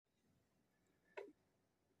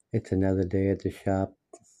It's another day at the shop,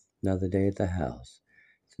 another day at the house.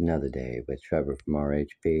 It's another day with Trevor from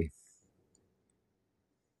RHP.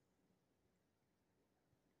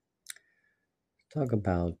 Talk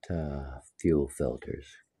about fuel filters.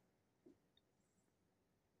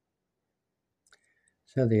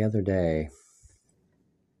 So the other day,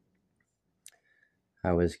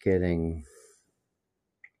 I was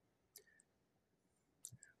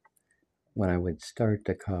when I would start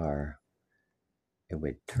the car, it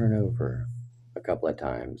would turn over a couple of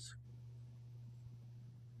times.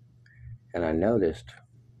 And I noticed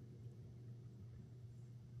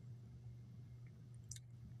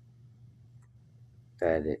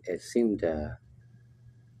that it seemed to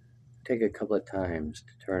take a couple of times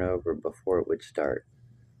to turn over before it would start,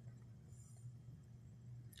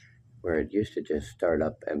 where it used to just start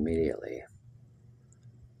up immediately.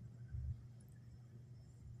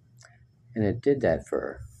 And it did that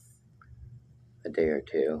for a day or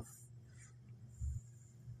two.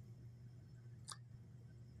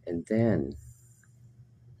 And then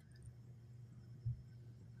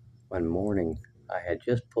one morning, I had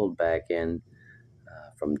just pulled back in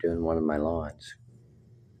from doing one of my lawns.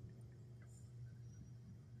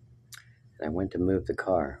 And I went to move the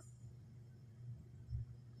car.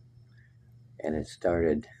 And it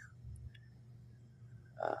started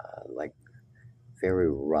like very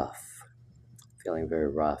rough, feeling very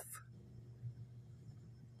rough.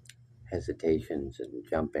 Hesitations and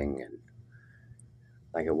jumping, and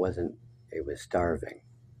like it was starving.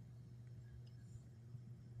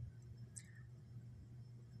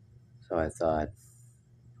 So I thought,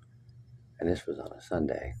 and this was on a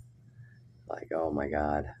Sunday, like, oh my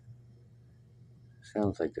God,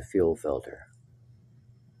 sounds like the fuel filter.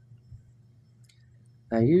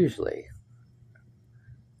 Now usually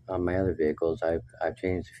on my other vehicles, I've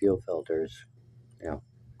changed the fuel filters,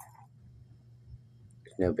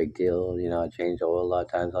 it's no big deal, I change oil a lot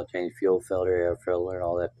of times, I'll change fuel filter, air filter,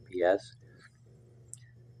 all that BS.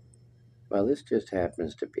 Well, this just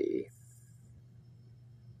happens to be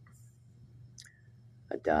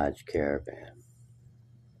a Dodge Caravan.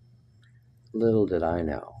 Little did I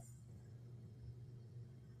know,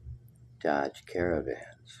 Dodge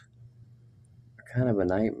Caravans are kind of a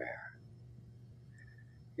nightmare.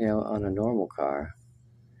 On a normal car,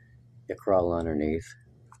 you crawl underneath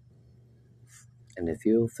and the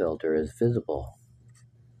fuel filter is visible.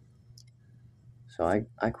 So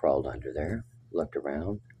I crawled under there, looked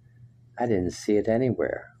around. I didn't see it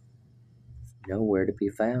anywhere. Nowhere to be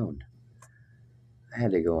found. I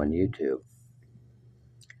had to go on YouTube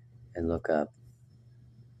and look up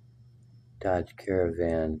Dodge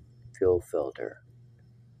Caravan fuel filter.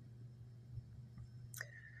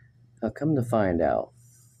 Now, come to find out,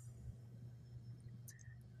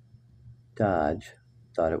 Dodge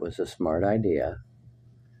thought it was a smart idea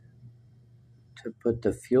to put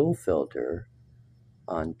the fuel filter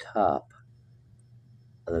on top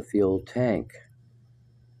of the fuel tank.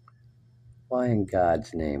 Why in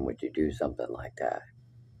God's name would you do something like that?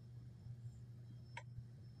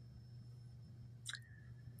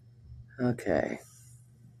 Okay.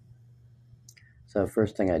 So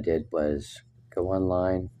first thing I did was go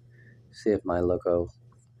online, see if my local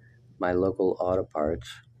auto parts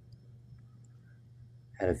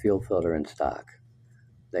had a fuel filter in stock.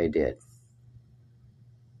 They did.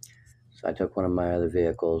 So I took one of my other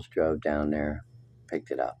vehicles, drove down there,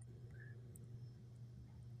 picked it up.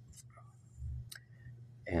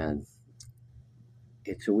 And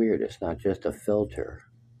it's weird. It's not just a filter.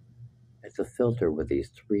 It's a filter with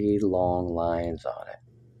these 3 long lines on it.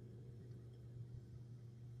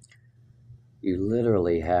 You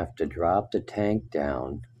literally have to drop the tank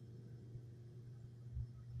down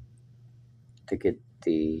to get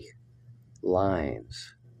the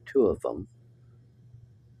lines, 2 of them,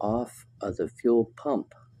 off of the fuel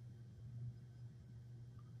pump,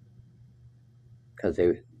 because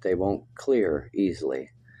they won't clear easily.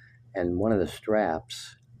 And one of the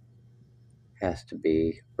straps has to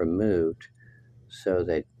be removed so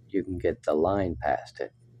that you can get the line past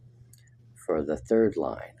it for the 3rd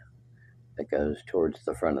line that goes towards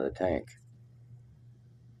the front of the tank.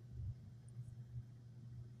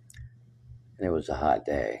 And it was a hot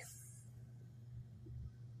day.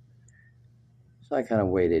 So I kind of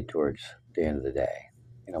waited towards the end of the day,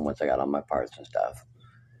 once I got all my parts and stuff,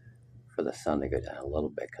 for the sun to go down a little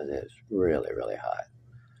bit, because it was really, really hot.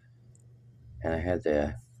 And I had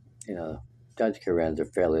Dodge Caravans are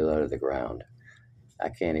fairly low to the ground. I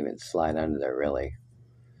can't even slide under there, really.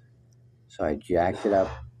 So I jacked it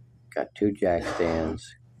up, got 2 jack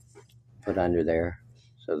stands, put under there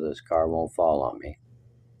so this car won't fall on me.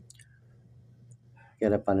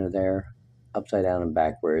 Get up under there, upside down and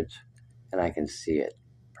backwards, and I can see it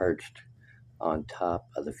perched on top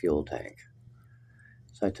of the fuel tank.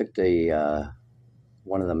 So I took the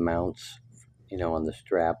one of the mounts, on the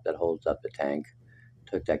strap that holds up the tank,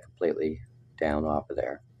 took that completely down off of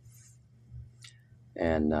there,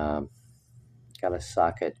 and got a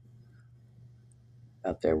socket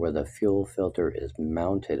up there where the fuel filter is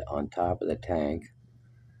mounted on top of the tank.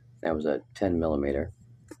 That was a 10 millimeter.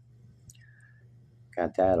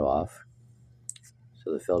 Got that off,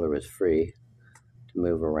 so the filter was free to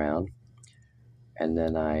move around. And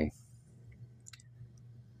then I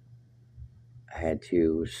had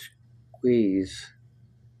to squeeze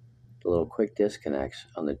the little quick disconnects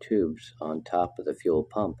on the tubes on top of the fuel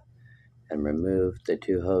pump and remove the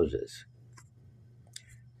two hoses.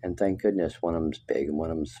 And thank goodness one of them's big and one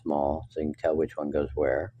of them's small, so you can tell which one goes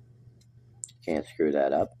where. Can't screw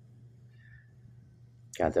that up.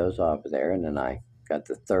 Got those off of there, and then I got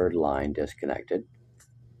the third line disconnected.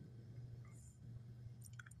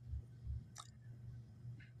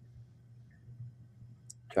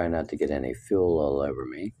 Try not to get any fuel all over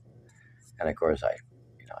me. And of course I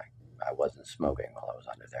wasn't smoking while I was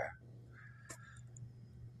under there.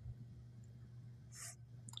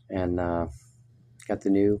 And got the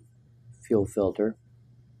new fuel filter.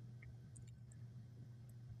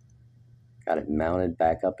 Got it mounted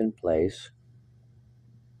back up in place.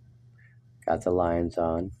 Got the lines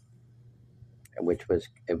on, it was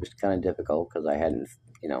kind of difficult because I hadn't,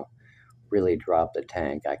 really dropped the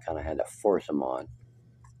tank. I kind of had to force them on.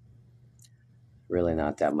 Really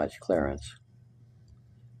not that much clearance.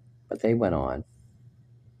 But they went on.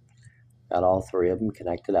 Got all three of them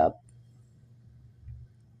connected up.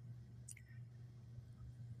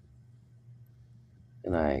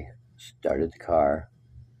 And I started the car.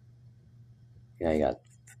 You got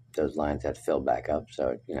those lines that fill back up, so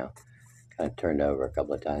it, kind of turned over a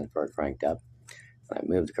couple of times before it cranked up. And I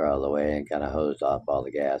moved the car all the way and kind of hosed off all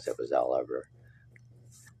the gas that was all over.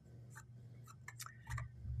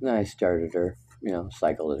 And I started her,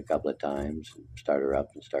 cycled it a couple of times, started her up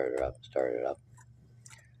and started her up and started it up.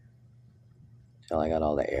 Till I got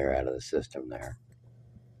all the air out of the system there.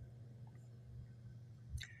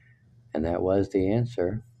 And that was the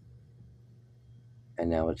answer. And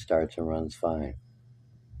now it starts and runs fine.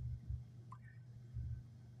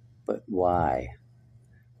 But why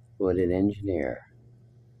would an engineer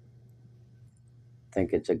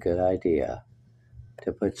think it's a good idea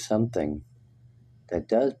to put something that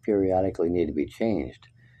does periodically need to be changed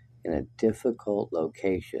in a difficult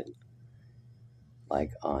location,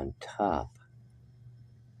 like on top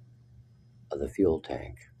of the fuel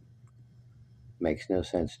tank? Makes no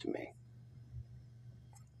sense to me.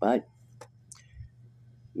 But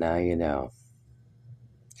now you know.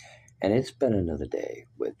 And it's been another day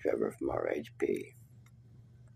with Trevor from RHP.